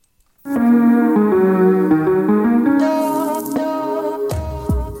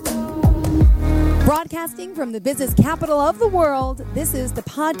from the business capital of the world, this is the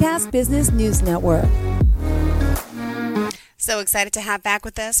Podcast Business News Network. So excited to have back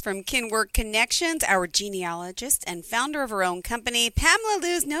with us from Kinwork Connections, our genealogist and founder of her own company, Pamela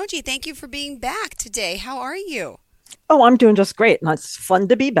Luz Noji. Thank you for being back today. How are you? Oh, I'm doing just great, and it's fun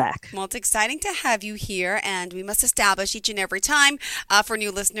to be back. Well, it's exciting to have you here, and we must establish each and every time for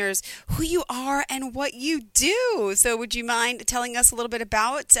new listeners who you are and what you do. So would you mind telling us a little bit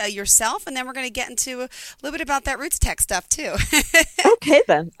about yourself, and then we're going to get into a little bit about that Roots Tech stuff, too. Okay,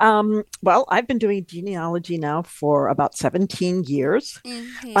 then. Well, I've been doing genealogy now for about 17 years.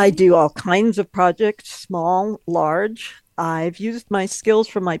 Mm-hmm. I do all kinds of projects, small, large. I've used my skills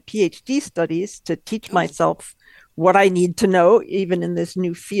from my PhD studies to teach myself what I need to know, even in this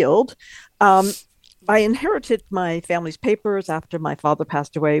new field. I inherited my family's papers after my father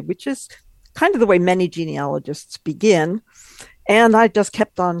passed away, which is kind of the way many genealogists begin. And I just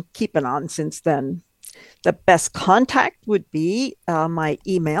kept on keeping on since then. The best contact would be my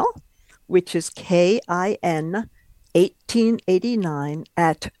email, which is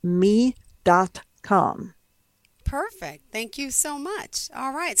kin1889@me.com. Perfect. Thank you so much.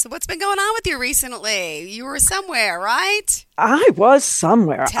 All right. So what's been going on with you recently? You were somewhere, right? I was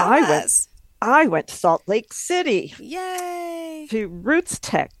somewhere. Tell us. I went to Salt Lake City. Yay. To Roots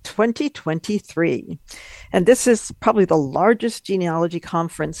Tech 2023. And this is probably the largest genealogy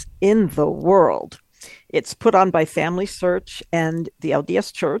conference in the world. It's put on by Family Search and the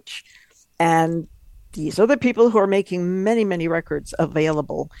LDS Church. And these are the people who are making many, many records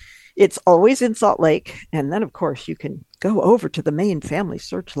available. It's always in Salt Lake. And then, of course, you can go over to the main Family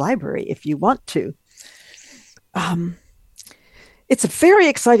Search library if you want to. It's a very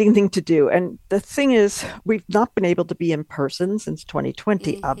exciting thing to do. And the thing is, we've not been able to be in person since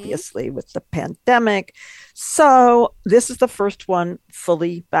 2020, obviously, with the pandemic. So this is the first one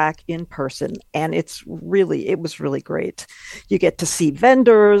fully back in person. And it was really great. You get to see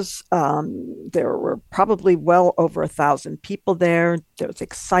vendors. There were probably well over 1,000 people there. There's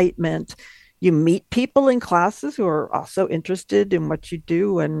excitement. You meet people in classes who are also interested in what you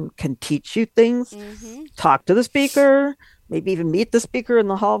do and can teach you things. Talk to the speaker. Maybe even meet the speaker in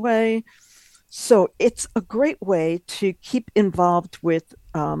the hallway. So it's a great way to keep involved with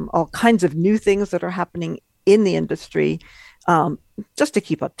all kinds of new things that are happening in the industry, just to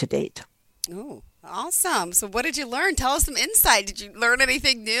keep up to date. Oh, awesome. So what did you learn? Tell us some insight. Did you learn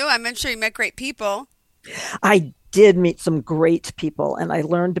anything new? I'm sure you met great people. I did meet some great people, and I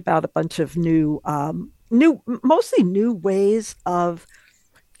learned about a bunch of mostly new ways of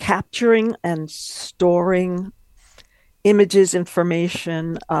capturing and storing images,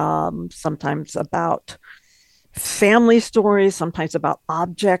 information, sometimes about family stories, sometimes about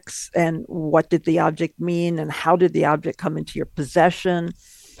objects and what did the object mean and how did the object come into your possession.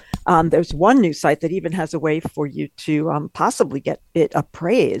 There's one new site that even has a way for you to possibly get it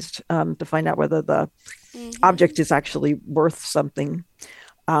appraised to find out whether the object is actually worth something.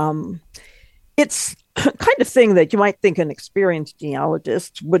 It's kind of thing that you might think an experienced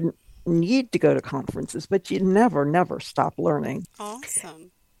genealogist wouldn't need to go to conferences, but you never stop learning.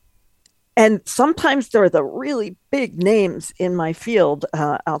 Awesome. And sometimes there are the really big names in my field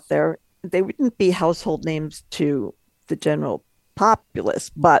out there. They wouldn't be household names to the general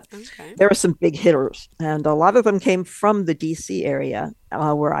populace, but there are some big hitters. And a lot of them came from the DC area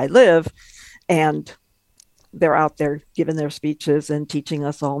where I live. And they're out there giving their speeches and teaching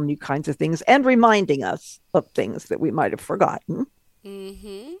us all new kinds of things and reminding us of things that we might have forgotten.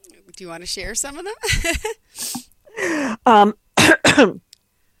 Do you want to share some of them?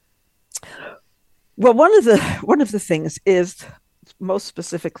 Well, one of the things is most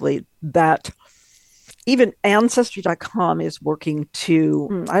specifically that even Ancestry.com is working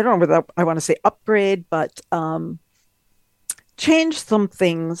to, I don't know whether I want to say upgrade, but change some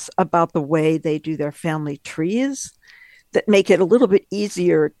things about the way they do their family trees that make it a little bit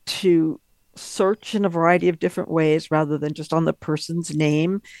easier to search in a variety of different ways rather than just on the person's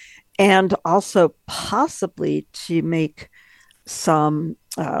name, and also possibly to make some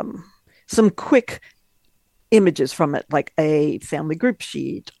quick images from it, like a family group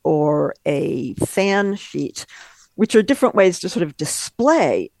sheet or a fan sheet, which are different ways to sort of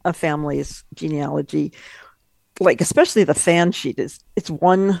display a family's genealogy. Like, especially the fan sheet it's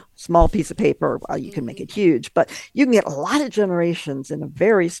one small piece of paper. Well, you can make it huge, but you can get a lot of generations in a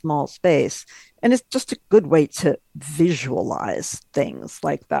very small space. And it's just a good way to visualize things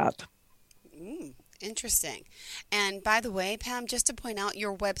like that. Interesting. And by the way, Pam, just to point out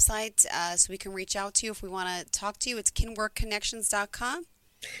your website so we can reach out to you if we want to talk to you, it's kinworkconnections.com.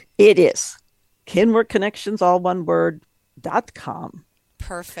 It is. Kinworkconnections, all one word, .com.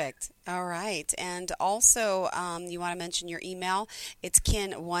 Perfect. All right. And also, you want to mention your email. It's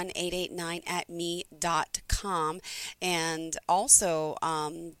kin1889@me.com. And also,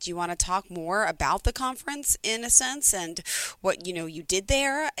 do you want to talk more about the conference in a sense and what, you did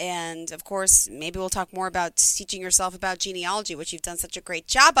there? And of course, maybe we'll talk more about teaching yourself about genealogy, which you've done such a great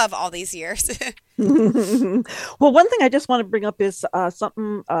job of all these years. Well, one thing I just want to bring up is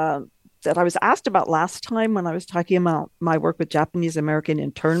something that I was asked about last time when I was talking about my work with Japanese American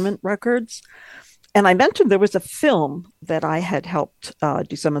internment records. And I mentioned there was a film that I had helped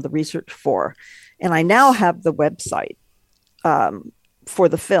do some of the research for. And I now have the website for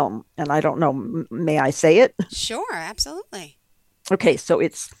the film. And I don't know, may I say it? Sure, absolutely. Okay, so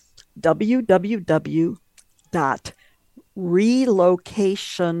it's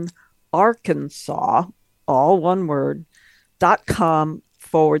www.relocationarkansas, all one word,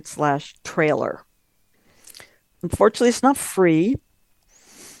 .com/trailer. Unfortunately, it's not free,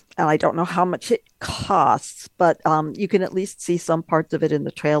 and I don't know how much it costs, but you can at least see some parts of it in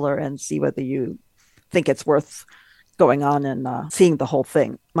the trailer and see whether you think it's worth going on and seeing the whole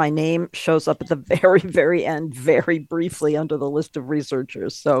thing. My name shows up at the very, very end, very briefly under the list of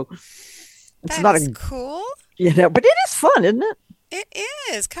researchers. So it's That not is cool. but it is fun, isn't it? It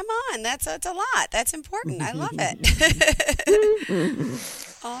is. Come on. That's a lot. That's important. I love it.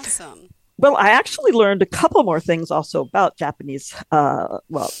 Awesome. Well, I actually learned a couple more things also about Japanese,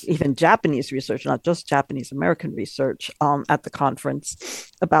 even Japanese research, not just Japanese American research at the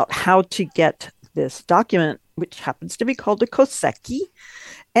conference about how to get this document, which happens to be called a koseki.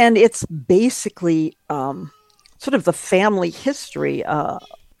 And it's basically sort of the family history of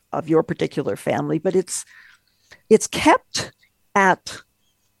your particular family, but it's kept at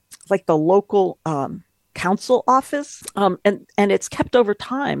like the local council office, and it's kept over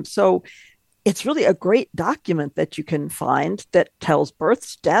time. So it's really a great document that you can find that tells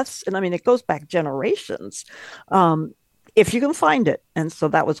births, deaths, and I mean, it goes back generations if you can find it. And so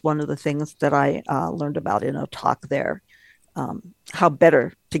that was one of the things that I learned about in a talk there, how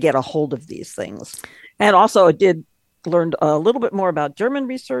better to get a hold of these things. And also I did learned a little bit more about German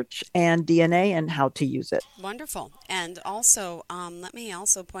research and DNA and how to use it. Wonderful. And also, let me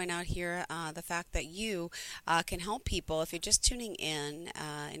also point out here the fact that you can help people if you're just tuning in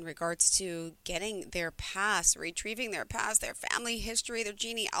regards to getting their past, retrieving their past, their family history, their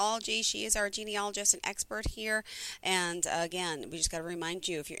genealogy. She is our genealogist and expert here. And again, we just got to remind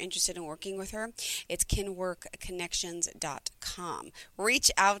you, if you're interested in working with her, it's kinworkconnections.com.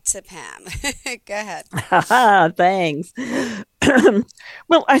 Reach out to Pam. Go ahead. Thanks.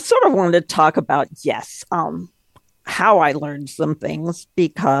 Well, I sort of wanted to talk about, how I learned some things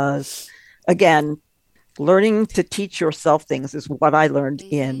because, again, learning to teach yourself things is what I learned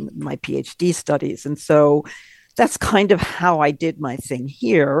in my PhD studies. And so that's kind of how I did my thing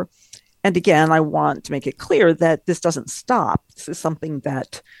here. And again, I want to make it clear that this doesn't stop. This is something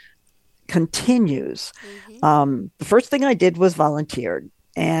that continues. The first thing I did was volunteered.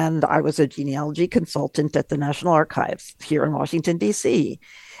 And I was a genealogy consultant at the National Archives here in Washington, D.C.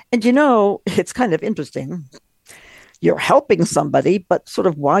 And, it's kind of interesting. You're helping somebody, but sort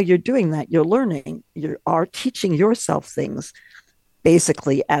of while you're doing that, you're learning. You are teaching yourself things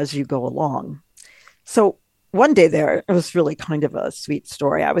basically as you go along. So one day there, it was really kind of a sweet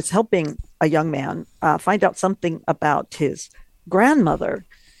story. I was helping a young man find out something about his grandmother.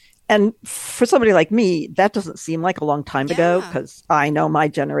 And for somebody like me, that doesn't seem like a long time ago because I know my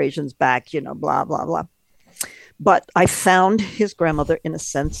generation's back, blah, blah, blah. But I found his grandmother in a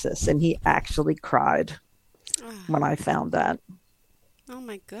census and he actually cried when I found that. Oh,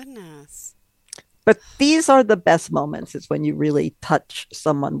 my goodness. But these are the best moments is when you really touch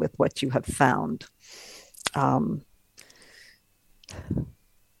someone with what you have found.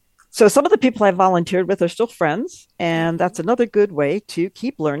 So some of the people I volunteered with are still friends, and that's another good way to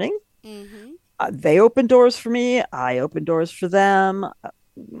keep learning. They open doors for me. I open doors for them,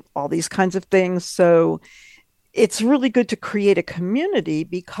 all these kinds of things. So it's really good to create a community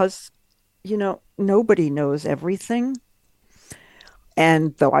because, nobody knows everything.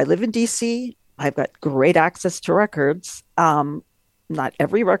 And though I live in DC, I've got great access to records. Not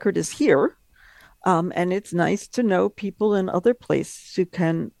every record is here. And it's nice to know people in other places who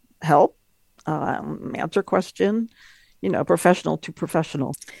can help, answer question, professional to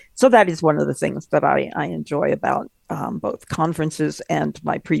professional. So that is one of the things that I enjoy about both conferences and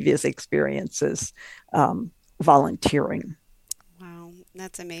my previous experiences volunteering. Wow.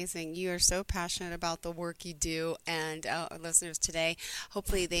 That's amazing. You are so passionate about the work you do, and our listeners today,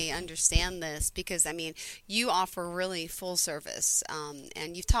 hopefully they understand this because, I mean, you offer really full service,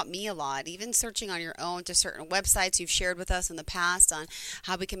 and you've taught me a lot, even searching on your own to certain websites you've shared with us in the past on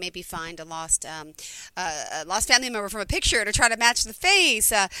how we can maybe find a lost family member from a picture to try to match the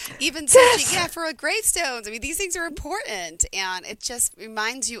face, even searching, for gravestones. I mean, these things are important, and it just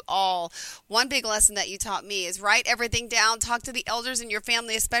reminds you all, one big lesson that you taught me is write everything down, talk to the elders in your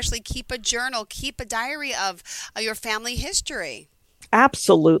family, especially keep a journal, keep a diary of your family history.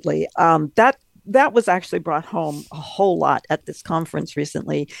 Absolutely. That was actually brought home a whole lot at this conference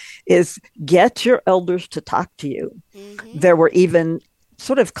recently, is get your elders to talk to you. Mm-hmm. There were even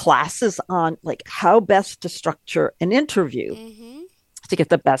sort of classes on like how best to structure an interview to get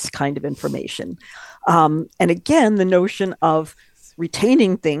the best kind of information. And again, the notion of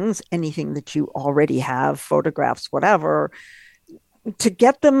retaining things, anything that you already have, photographs, whatever, to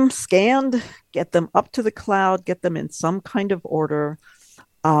get them scanned, get them up to the cloud, get them in some kind of order,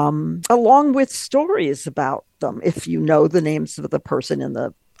 along with stories about them, if you know the names of the person in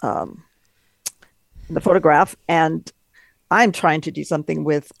the photograph. And I'm trying to do something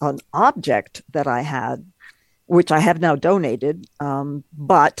with an object that I had, which I have now donated,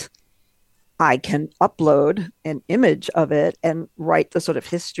 but I can upload an image of it and write the sort of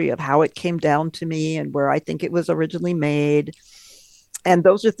history of how it came down to me and where I think it was originally made. And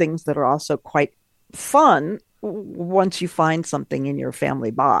those are things that are also quite fun once you find something in your family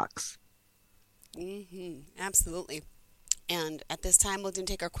box. Mm-hmm. Absolutely. And at this time, we'll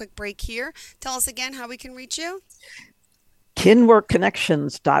take our quick break here. Tell us again how we can reach you.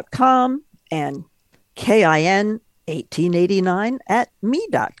 kinworkconnections.com and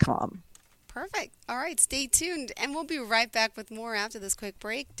KIN1889@me.com. Perfect. All right, stay tuned, and we'll be right back with more after this quick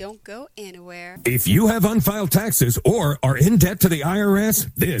break. Don't go anywhere. If you have unfiled taxes or are in debt to the IRS,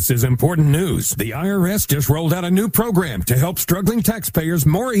 this is important news. The IRS just rolled out a new program to help struggling taxpayers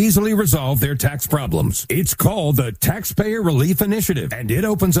more easily resolve their tax problems. It's called the Taxpayer Relief Initiative, and it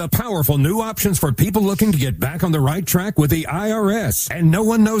opens up powerful new options for people looking to get back on the right track with the IRS. And no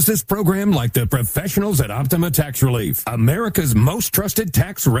one knows this program like the professionals at Optima Tax Relief, America's most trusted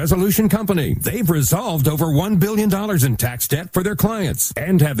tax resolution company. They've resolved over $1 billion in tax debt for their clients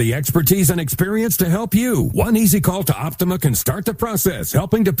and have the expertise and experience to help you. One easy call to Optima can start the process,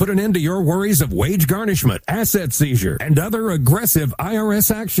 helping to put an end to your worries of wage garnishment, asset seizure, and other aggressive IRS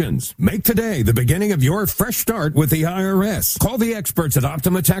actions. Make today the beginning of your fresh start with the IRS. Call the experts at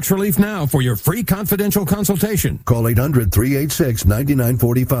Optima Tax Relief now for your free confidential consultation. Call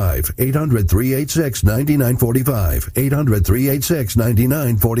 800-386-9945. 800-386-9945.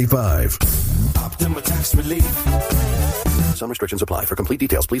 800-386-9945. Optima Tax Relief. Some restrictions apply. For complete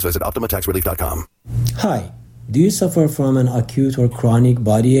details, please visit OptimaTaxRelief.com. Hi. Do you suffer from an acute or chronic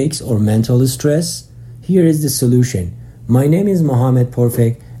body aches or mental stress? Here is the solution. My name is Mohamed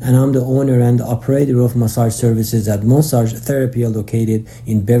Porfek, and I'm the owner and operator of massage services at Massage Therapy located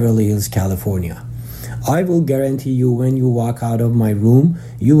in Beverly Hills, California. I will guarantee you when you walk out of my room,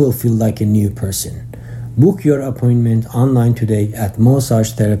 you will feel like a new person. Book your appointment online today at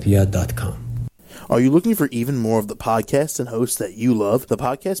massagetherapy.com. Are you looking for even more of the podcasts and hosts that you love? The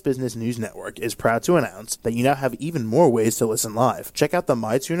Podcast Business News Network is proud to announce that you now have even more ways to listen live. Check out the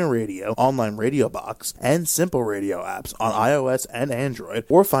MyTuner Radio, online radio box, and Simple Radio apps on iOS and Android,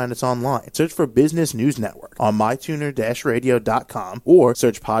 or find us online. Search for Business News Network on mytuner-radio.com, or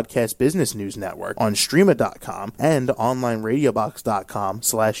search Podcast Business News Network on streama.com and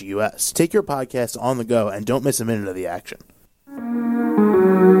onlineradiobox.com/US. Take your podcast on the go and don't miss a minute of the action.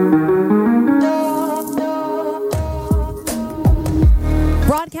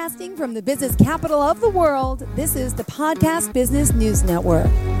 Broadcasting from the business capital of the world, this is the Podcast Business News Network.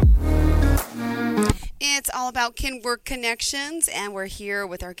 It's all about Kinwork Connections, and we're here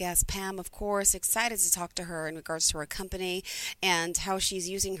with our guest, Pam, of course. Excited to talk to her in regards to her company and how she's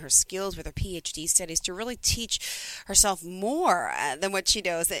using her skills with her PhD studies to really teach herself more than what she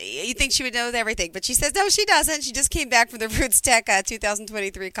knows. You think she would know everything, but she says, no, she doesn't. She just came back from the Roots Tech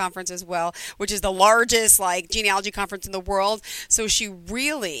 2023 conference as well, which is the largest genealogy conference in the world. So she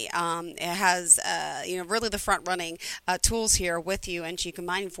really has, really the front-running tools here with you, and she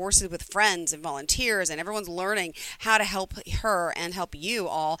combining forces with friends and volunteers, and everyone's learning how to help her and help you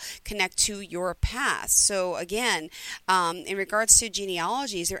all connect to your past. So again, in regards to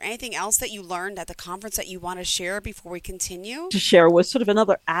genealogy, is there anything else that you learned at the conference that you want to share before we continue? To share was sort of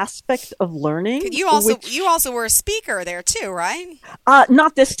another aspect of learning. You also were a speaker there too, right?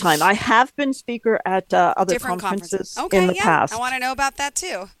 Not this time. I have been speaker at other different conferences in the past. I want to know about that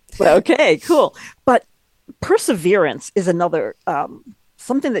too. Okay, cool. But perseverance is another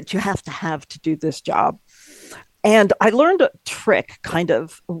something that you have to do this job. And I learned a trick kind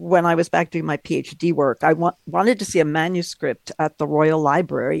of when I was back doing my PhD work. I wanted to see a manuscript at the Royal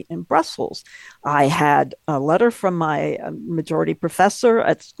Library in Brussels. I had a letter from my majority professor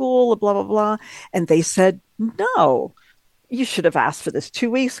at school, blah, blah, blah. And they said, no, you should have asked for this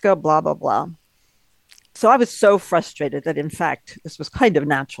 2 weeks ago, blah, blah, blah. So I was so frustrated that, in fact, this was kind of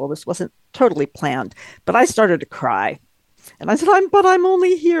natural. This wasn't totally planned. But I started to cry. And I said, I'm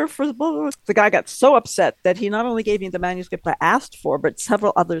only here for the blah, blah. The guy got so upset that he not only gave me the manuscript I asked for, but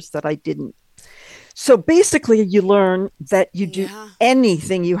several others that I didn't. So basically, you learn that you do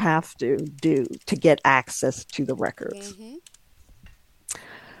anything you have to do to get access to the records.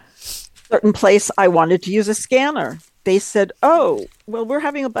 Certain place I wanted to use a scanner. They said, oh, well, we're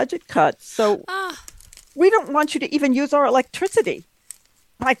having a budget cut, so we don't want you to even use our electricity.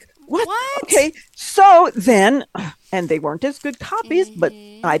 Like, what? Okay, so then, and they weren't as good copies, but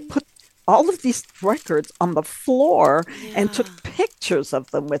I put all of these records on the floor and took pictures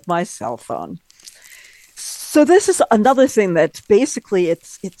of them with my cell phone. So this is another thing that basically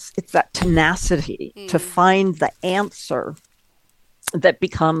it's that tenacity to find the answer that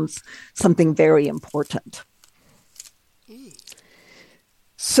becomes something very important.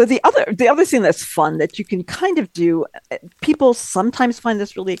 So the other thing that's fun that you can kind of do, people sometimes find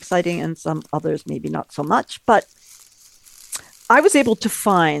this really exciting and some others maybe not so much, but I was able to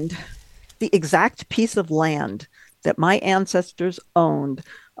find the exact piece of land that my ancestors owned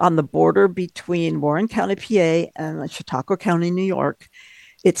on the border between Warren County, PA and Chautauqua County, New York.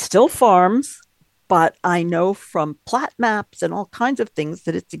 It's still farms, but I know from plat maps and all kinds of things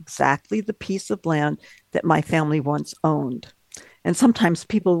that it's exactly the piece of land that my family once owned. And sometimes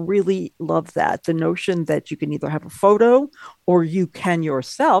people really love that, the notion that you can either have a photo or you can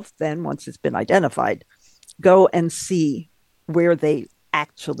yourself, then once it's been identified, go and see where they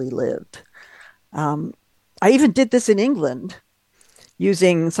actually lived. I even did this in England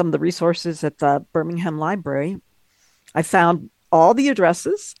using some of the resources at the Birmingham Library. I found all the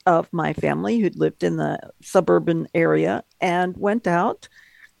addresses of my family who'd lived in the suburban area and went out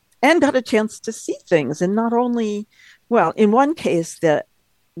and got a chance to see things. And not only, well, in one case, the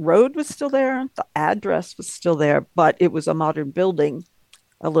road was still there, the address was still there, but it was a modern building,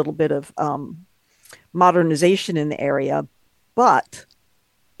 a little bit of modernization in the area, but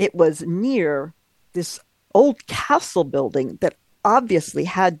it was near this old castle building that obviously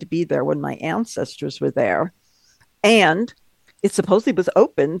had to be there when my ancestors were there. And it supposedly was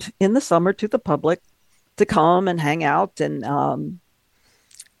opened in the summer to the public to come and hang out and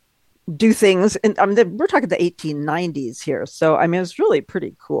do things. And we're talking the 1890s here. So, I mean, it was really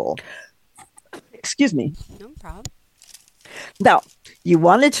pretty cool. Excuse me. No problem. Now, you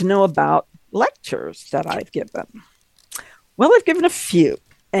wanted to know about lectures that I've given. Well, I've given a few,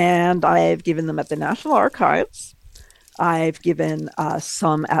 and I've given them at the National Archives. I've given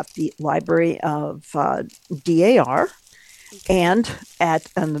some at the Library of DAR and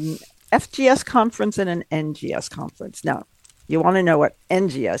at an FGS conference and an NGS conference. Now, you want to know what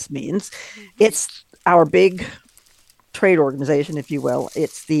NGS means. It's our big trade organization, if you will.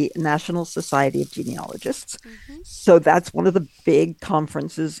 It's the National Society of Genealogists. So that's one of the big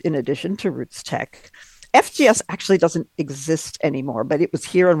conferences in addition to Roots Tech. FGS actually doesn't exist anymore, but it was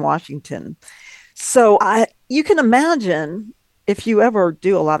here in Washington. So you can imagine if you ever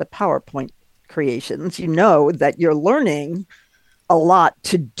do a lot of PowerPoint creations, you know that you're learning a lot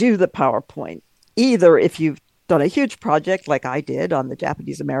to do the PowerPoint. Either if you've done a huge project like I did on the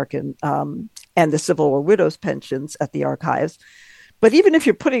Japanese American and the Civil War widows' pensions at the archives, but even if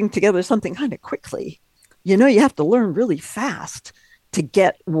you're putting together something kind of quickly, you know, you have to learn really fast to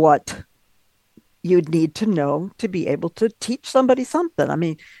get what you'd need to know to be able to teach somebody something. I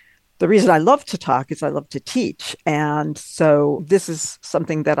mean, the reason I love to talk is I love to teach. And so this is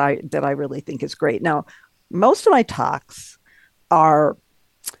something that I really think is great. Now, most of my talks are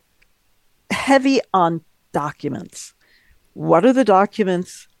heavy on documents. What are the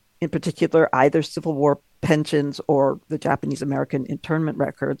documents in particular, either Civil War pensions or the Japanese American internment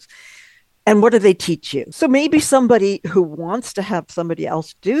records? And what do they teach you? So maybe somebody who wants to have somebody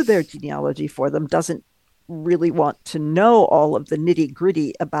else do their genealogy for them doesn't really want to know all of the nitty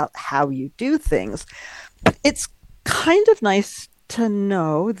gritty about how you do things. But it's kind of nice to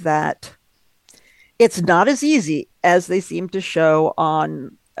know that it's not as easy as they seem to show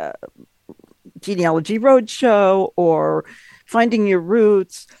on Genealogy Roadshow or Finding Your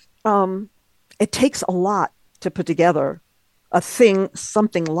Roots. It takes a lot to put together a thing,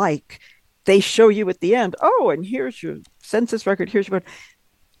 something like they show you at the end, oh, and here's your census record, here's your...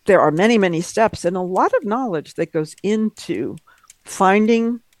 There are many, many steps and a lot of knowledge that goes into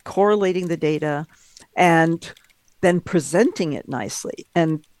finding, correlating the data, and then presenting it nicely.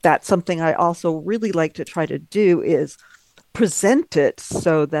 And that's something I also really like to try to do, is present it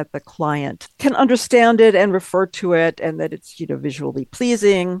so that the client can understand it and refer to it, and that it's, visually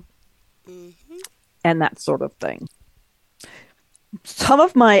pleasing and that sort of thing. Some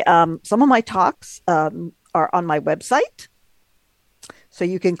of my talks are on my website, so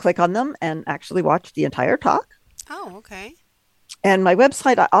you can click on them and actually watch the entire talk. Oh, okay. And my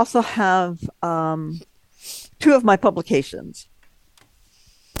website, I also have 2 of my publications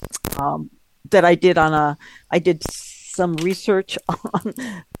that I did I did some research on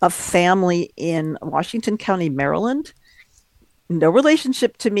a family in Washington County, Maryland. No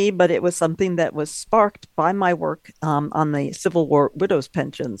relationship to me, but it was something that was sparked by my work on the Civil War widows'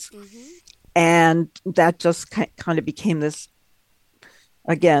 pensions. And that just kind of became this,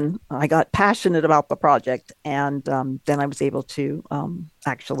 again, I got passionate about the project, and then I was able to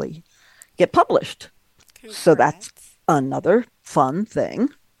actually get published. Congrats. So that's another fun thing.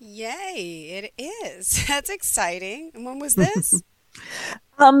 Yay, it is. That's exciting. And when was this?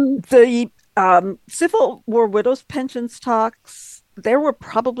 The Civil War widows' pensions talks, there were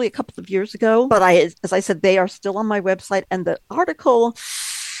probably a couple of years ago, but as I said, they are still on my website. And the article,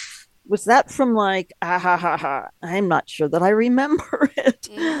 was that from I'm not sure that I remember it.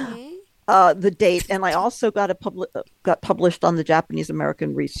 The date, and I also got published on the Japanese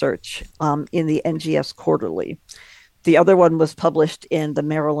American Research in the NGS Quarterly. The other one was published in the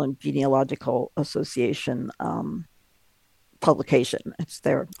Maryland Genealogical Association publication. It's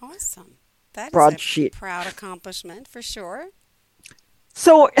their awesome. That broadsheet. Proud accomplishment for sure.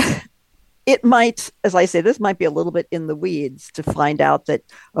 So it might, as I say, this might be a little bit in the weeds to find out that,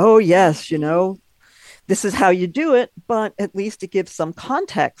 oh yes, this is how you do it, but at least it gives some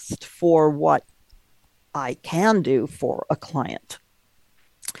context for what I can do for a client.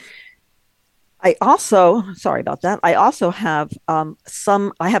 I also have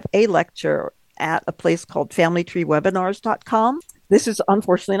I have a lecture at a place called familytreewebinars.com. This is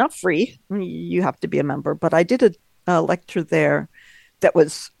unfortunately not free. You have to be a member, but I did a lecture there that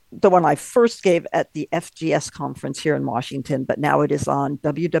was the one I first gave at the FGS conference here in Washington, but now it is on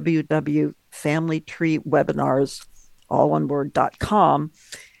www.familytreewebinars.com.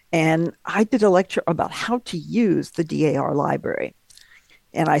 And I did a lecture about how to use the DAR library.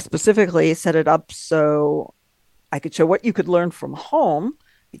 And I specifically set it up so I could show what you could learn from home,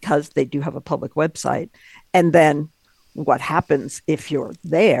 because they do have a public website. And then what happens if you're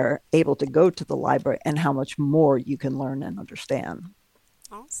there, able to go to the library, and how much more you can learn and understand.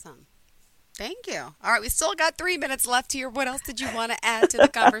 Awesome. Thank you. All right, we still got 3 minutes left here. What else did you want to add to the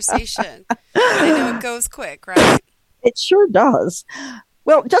conversation? I know it goes quick, right? It sure does.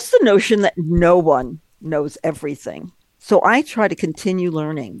 Well, just the notion that no one knows everything. So I try to continue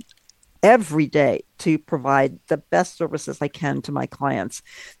learning every day to provide the best services I can to my clients.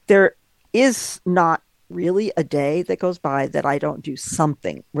 There is not really a day that goes by that I don't do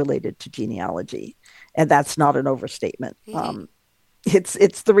something related to genealogy. And that's not an overstatement. Mm-hmm.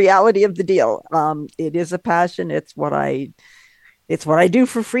 It's the reality of the deal. It is a passion. It's what I do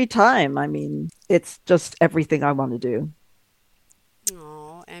for free time. I mean, it's just everything I want to do.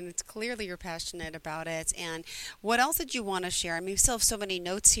 And it's clearly you're passionate about it. And what else did you want to share? I mean, we still have so many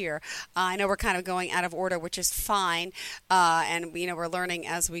notes here. I know we're kind of going out of order, which is fine. And, we're learning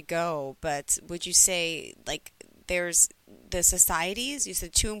as we go. But would you say, there's the societies, you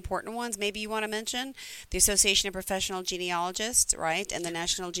said 2 important ones, maybe you want to mention? The Association of Professional Genealogists, right? And the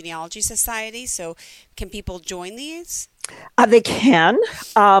National Genealogy Society. So can people join these? They can.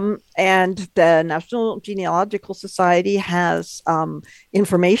 And the National Genealogical Society has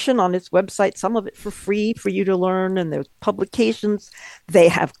information on its website, some of it for free for you to learn, and there's publications. They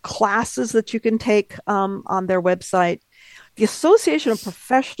have classes that you can take on their website. The Association of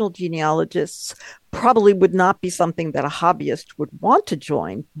Professional Genealogists probably would not be something that a hobbyist would want to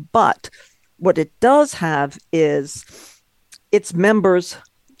join, but what it does have is its members,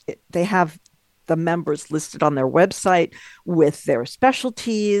 they have the members listed on their website with their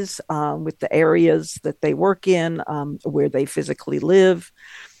specialties, with the areas that they work in, where they physically live,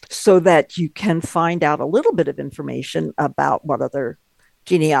 so that you can find out a little bit of information about what other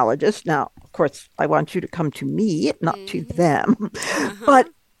genealogists. Now, of course, I want you to come to me, not to them, but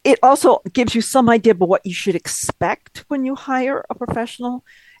it also gives you some idea about what you should expect when you hire a professional.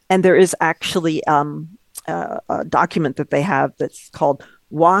 And there is actually a document that they have that's called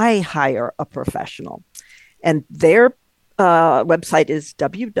Why Hire a Professional? And their website is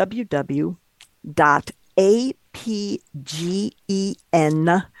www.apgen.org.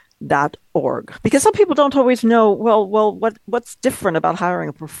 Because some people don't always know, what's different about hiring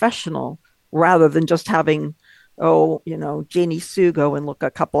a professional rather than just having, Janie Sue go and look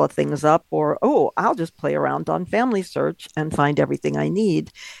a couple of things up, or, I'll just play around on Family Search and find everything I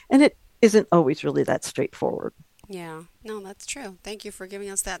need. And it isn't always really that straightforward. Yeah, no, that's true. Thank you for giving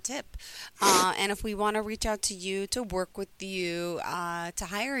us that tip. And if we want to reach out to you, to work with you, to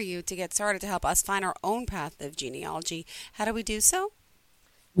hire you, to get started, to help us find our own path of genealogy, how do we do so?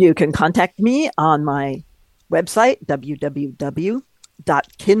 You can contact me on my website,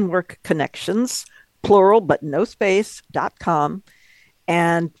 www.kinworkconnections, plural but no space.com,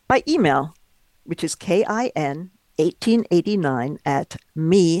 and by email, which is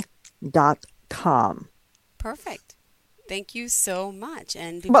kin1889@me.com. Perfect. Thank you so much.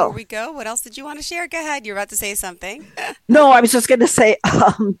 And before we go, what else did you want to share? Go ahead. You're about to say something. No, I was just going to say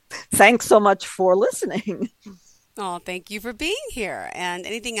thanks so much for listening. Oh, thank you for being here. And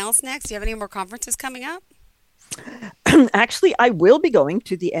anything else next? Do you have any more conferences coming up? Actually, I will be going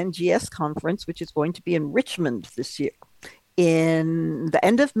to the NGS conference, which is going to be in Richmond this year in the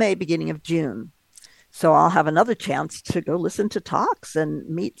end of May, beginning of June. So I'll have another chance to go listen to talks and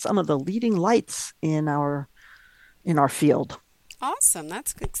meet some of the leading lights in our field. Awesome.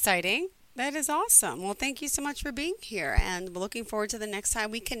 That's exciting. That is awesome. Well, thank you so much for being here, and we're looking forward to the next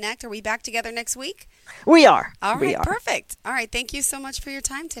time we connect. Are we back together next week? We are. All right, we are. Perfect. All right, thank you so much for your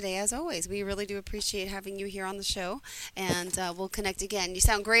time today, as always. We really do appreciate having you here on the show, and we'll connect again. You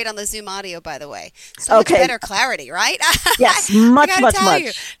sound great on the Zoom audio, by the way. So much better clarity, right? Yes, much.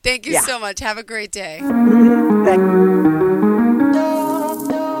 Thank you so much. Have a great day. Thank you.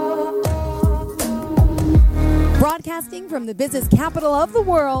 Broadcasting from the business capital of the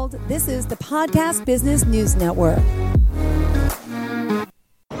world, this is the Podcast Business News Network.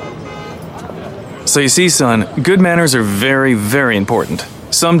 So you see, son, good manners are very, very important.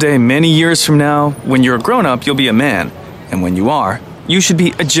 Someday, many years from now, when you're a grown-up, you'll be a man. And when you are, you should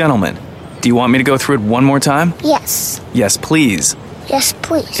be a gentleman. Do you want me to go through it one more time? Yes. Yes, please. Yes,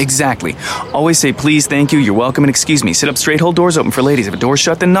 please. Exactly. Always say please, thank you, you're welcome, and excuse me. Sit up straight, hold doors open for ladies. If a door's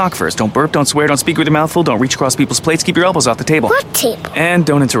shut, then knock first. Don't burp, don't swear, don't speak with your mouth full, don't reach across people's plates, keep your elbows off the table. What table? And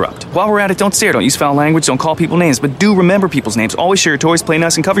don't interrupt. While we're at it, don't stare, don't use foul language, don't call people names, but do remember people's names. Always share your toys, play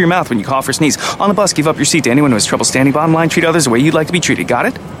nice, and cover your mouth when you cough or sneeze. On the bus, give up your seat to anyone who has trouble standing. Bottom line, treat others the way you'd like to be treated. Got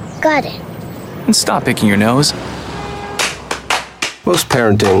it? Got it. And stop picking your nose. Most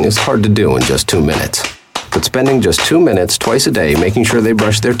parenting is hard to do in just 2 minutes. But spending just 2 minutes twice a day making sure they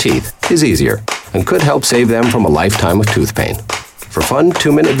brush their teeth is easier and could help save them from a lifetime of tooth pain. For fun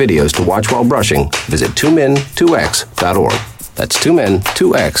 2-minute videos to watch while brushing, visit 2min2x.org. That's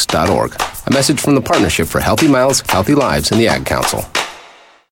 2min2x.org. A message from the Partnership for Healthy Mouths, Healthy Lives and the Ad Council.